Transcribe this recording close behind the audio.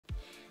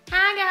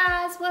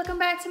guys, welcome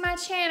back to my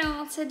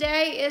channel.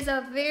 Today is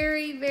a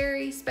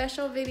very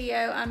special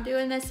video. I'm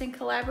doing this in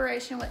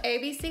collaboration with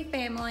ABC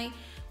Family.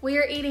 We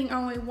are eating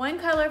only one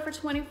color for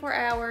 24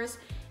 hours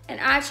and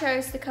I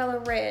chose the color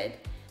red.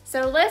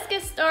 So let's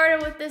get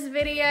started with this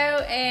video,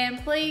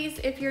 and please,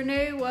 if you're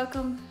new,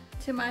 welcome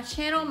to my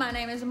channel. My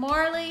name is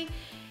Marley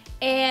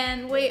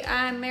and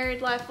I'm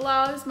Married Life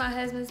Vlogs. My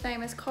husband's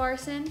name is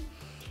Carson.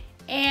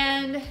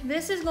 And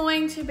this is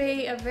going to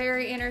be a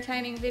very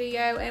entertaining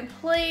video, and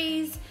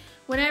please,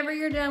 whenever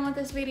you're done with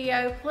this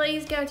video,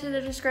 please go to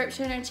the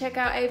description and check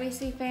out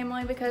ABC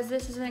Family because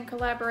this is in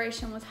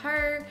collaboration with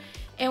her,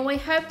 and we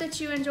hope that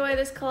you enjoy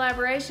this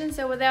collaboration.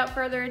 So without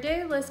further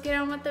ado, let's get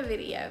on with the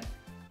video.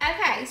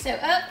 Okay, so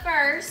up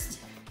first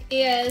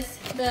is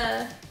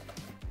the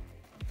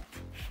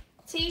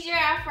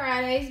TGI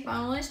Fridays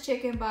Boneless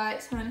Chicken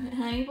Bites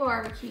Honey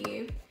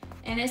Barbecue.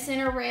 And it's in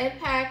a red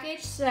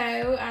package,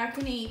 so I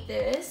can eat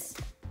this.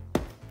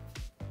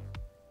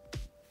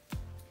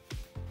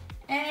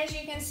 And as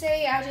you can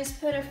see, I just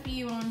put a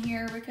few on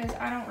here because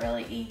I don't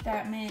really eat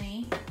that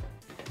many.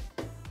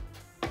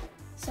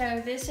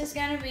 So this is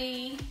gonna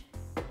be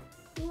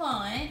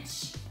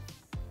lunch.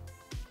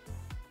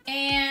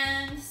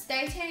 And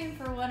stay tuned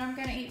for what I'm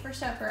gonna eat for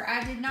supper.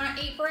 I did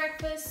not eat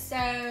breakfast,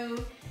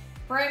 so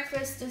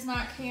breakfast does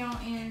not count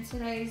in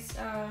today's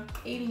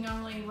eating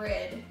only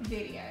red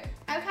video.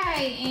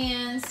 Okay,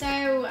 and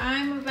so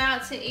I'm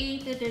about to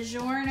eat the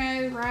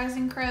DiGiorno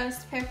Rising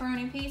Crust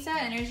Pepperoni Pizza,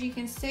 and as you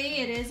can see,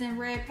 it is in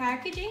red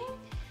packaging.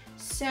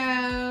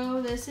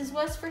 So this is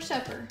what's for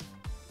supper.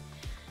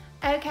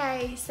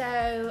 Okay,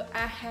 so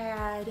I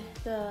had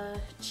the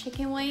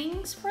chicken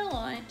wings for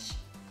lunch,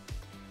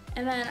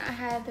 and then I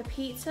had the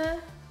pizza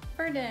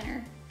for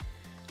dinner.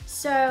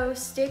 So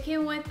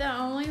sticking with the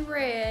only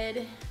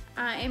red,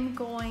 I am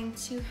going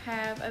to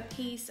have a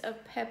piece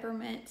of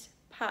peppermint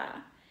pie.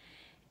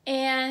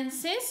 And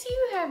since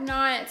you have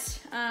not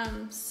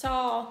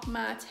saw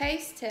my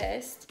taste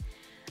test,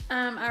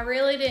 I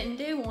really didn't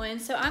do one.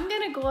 So I'm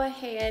gonna go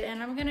ahead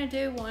and I'm gonna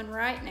do one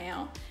right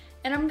now.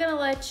 And I'm gonna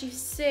let you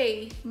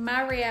see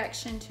my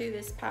reaction to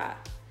this pie.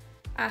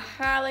 I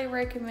highly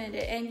recommend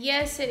it. And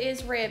yes, it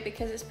is red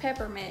because it's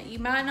peppermint. You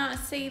might not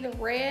see the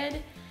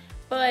red,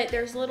 but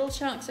there's little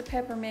chunks of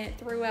peppermint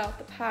throughout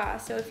the pie.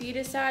 So if you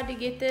decide to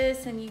get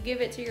this and you give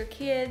it to your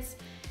kids,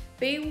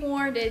 be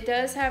warned, it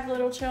does have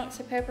little chunks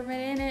of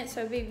peppermint in it,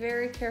 so be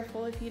very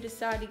careful if you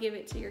decide to give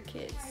it to your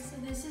kids. Okay, so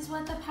this is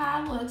what the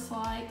pie looks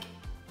like.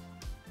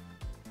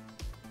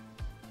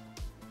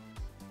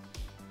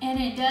 And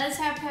it does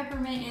have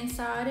peppermint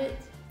inside it.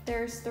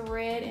 There's the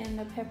red and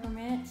the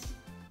peppermint.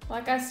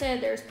 Like I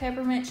said, there's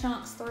peppermint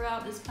chunks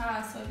throughout this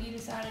pie, so if you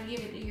decide to give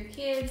it to your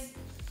kids,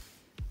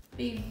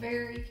 be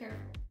very careful.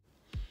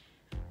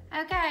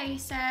 Okay,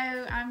 so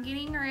I'm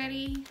getting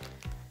ready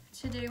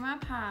to do my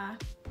pie.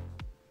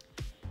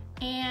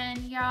 And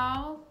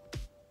y'all,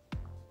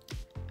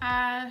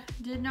 I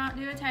did not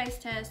do a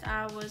taste test.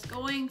 I was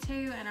going to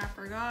and I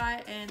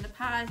forgot, and the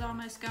pie is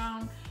almost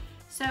gone.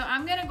 So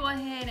I'm gonna go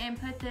ahead and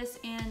put this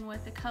in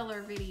with the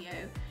color video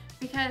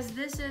because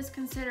this is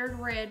considered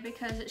red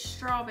because it's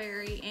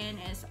strawberry and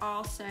it's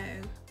also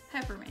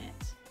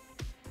peppermint.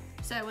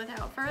 So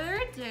without further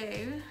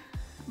ado,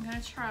 I'm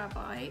gonna try a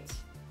bite.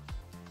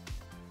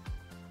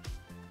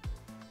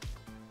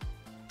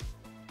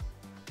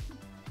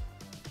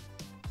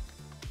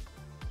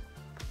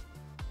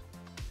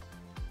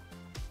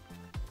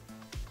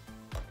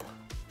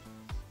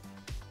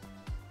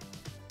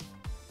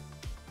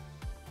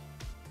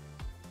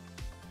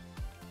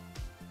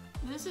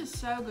 This is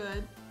so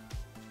good.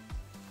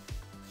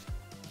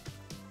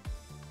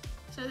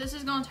 So this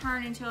is gonna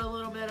turn into a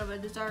little bit of a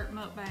dessert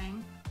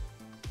mukbang.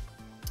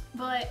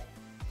 But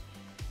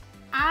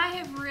I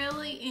have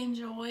really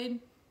enjoyed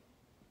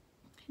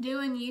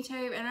doing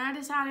YouTube, and I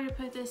decided to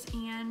put this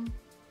in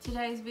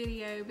today's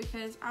video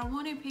because I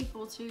wanted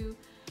people to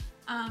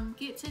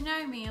get to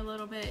know me a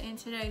little bit in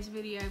today's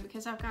video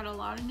because I've got a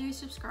lot of new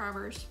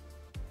subscribers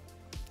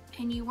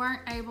and you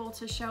weren't able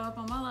to show up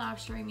on my live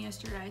stream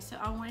yesterday, so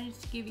I wanted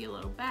to give you a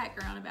little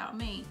background about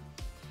me.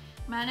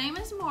 My name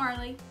is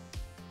Marley,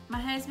 my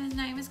husband's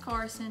name is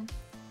Carson,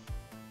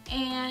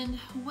 and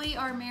we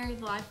are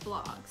Married Life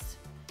Vlogs.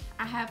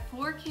 I have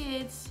 4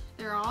 kids.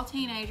 They're all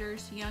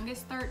teenagers,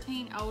 youngest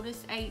 13,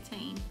 oldest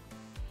 18.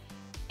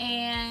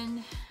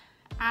 And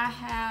I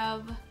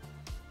have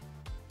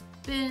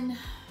been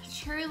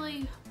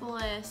truly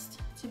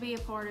blessed to be a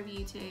part of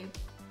YouTube.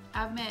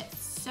 I've met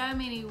so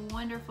many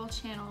wonderful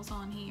channels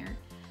on here.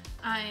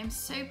 I am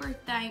super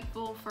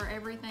thankful for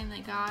everything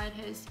that God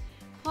has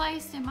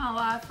placed in my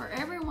life, for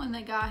everyone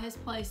that God has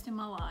placed in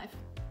my life.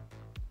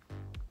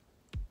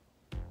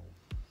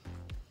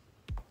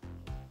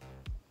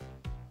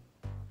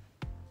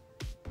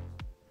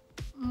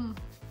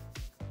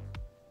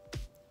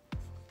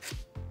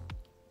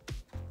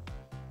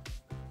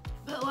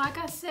 But like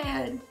I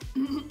said,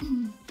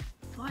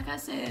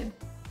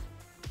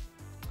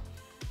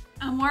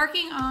 I'm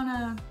working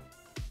on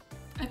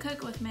a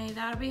cook with me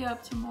that'll be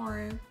up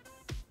tomorrow,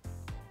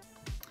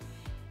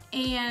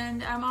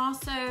 And I'm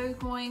also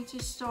going to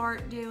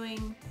start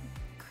doing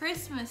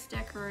Christmas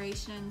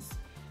decorations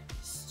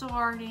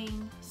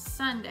starting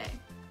Sunday.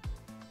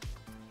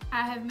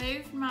 I have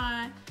moved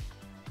my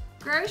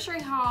grocery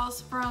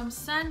hauls from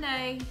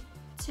Sunday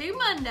to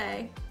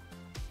Monday.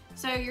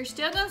 So you're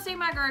still gonna see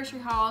my grocery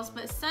hauls,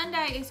 but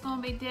Sunday is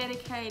gonna be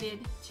dedicated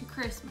to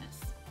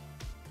Christmas.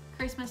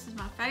 Christmas is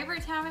my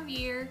favorite time of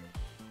year.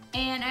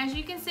 And as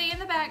you can see in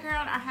the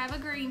background, I have a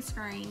green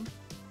screen.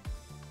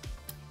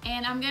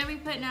 And I'm gonna be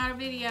putting out a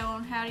video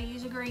on how to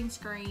use a green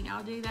screen.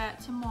 I'll do that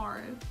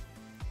tomorrow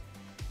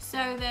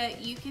so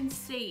that you can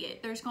see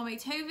it. There's gonna be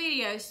 2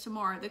 videos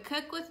tomorrow, the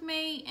cook with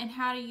me and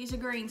how to use a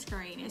green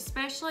screen,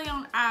 especially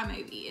on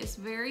iMovie. It's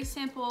very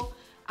simple.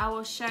 I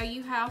will show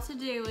you how to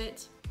do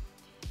it.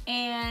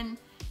 And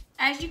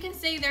as you can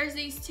see, there's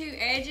these 2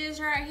 edges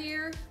right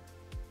here.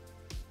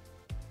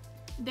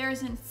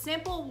 There's a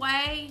simple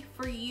way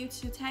for you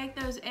to take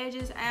those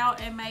edges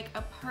out and make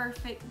a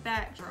perfect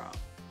backdrop.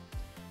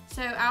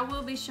 So I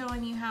will be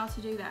showing you how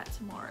to do that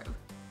tomorrow.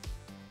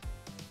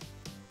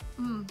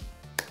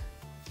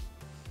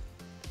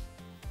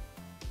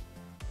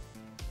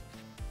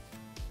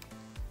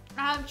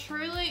 I've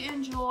truly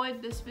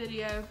enjoyed this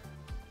video.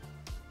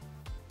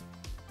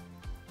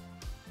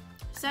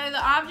 So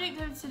the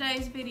object of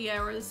today's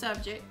video, or the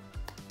subject,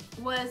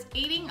 was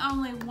eating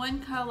only one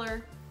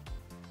color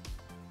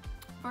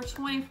for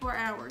 24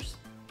 hours.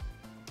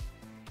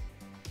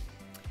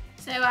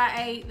 So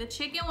I ate the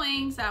chicken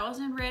wings, that was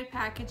in red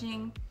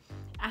packaging.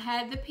 I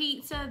had the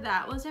pizza,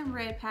 that was in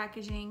red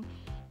packaging.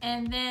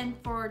 And then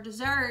for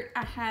dessert,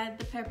 I had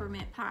the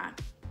peppermint pie.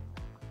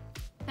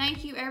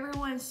 Thank you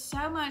everyone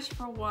so much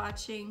for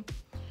watching.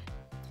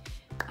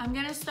 I'm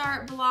gonna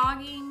start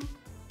vlogging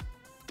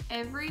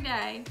every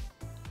day.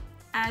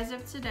 As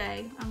of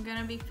today, I'm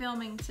gonna be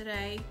filming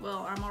today.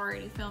 Well, I'm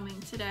already filming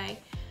today,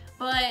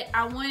 but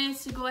I wanted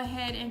to go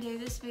ahead and do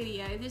this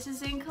video. This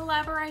is in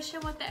collaboration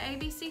with the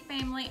ABC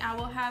family. I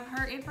will have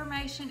her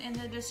information in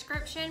the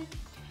description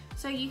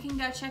so you can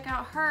go check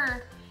out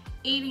her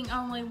eating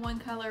only one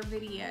color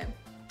video.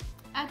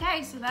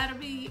 Okay, so that'll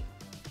be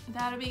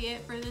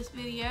it for this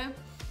video.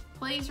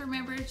 Please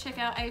remember to check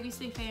out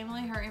ABC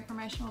family. Her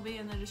information will be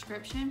in the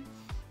description.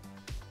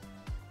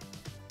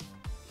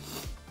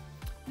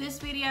 This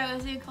video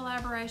is in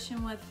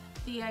collaboration with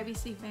the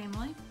ABC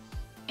family,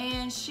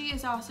 and she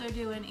is also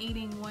doing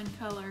eating one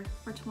color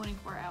for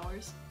 24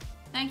 hours.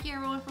 Thank you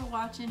everyone for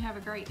watching. Have a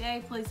great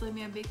day. Please leave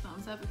me a big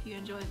thumbs up if you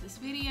enjoyed this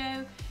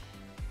video.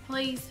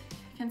 Please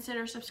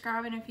consider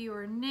subscribing if you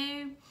are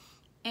new,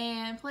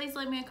 and please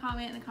leave me a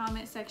comment in the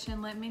comment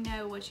section. Let me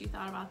know what you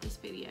thought about this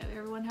video.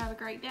 Everyone have a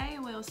great day,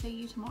 and we'll see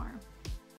you tomorrow.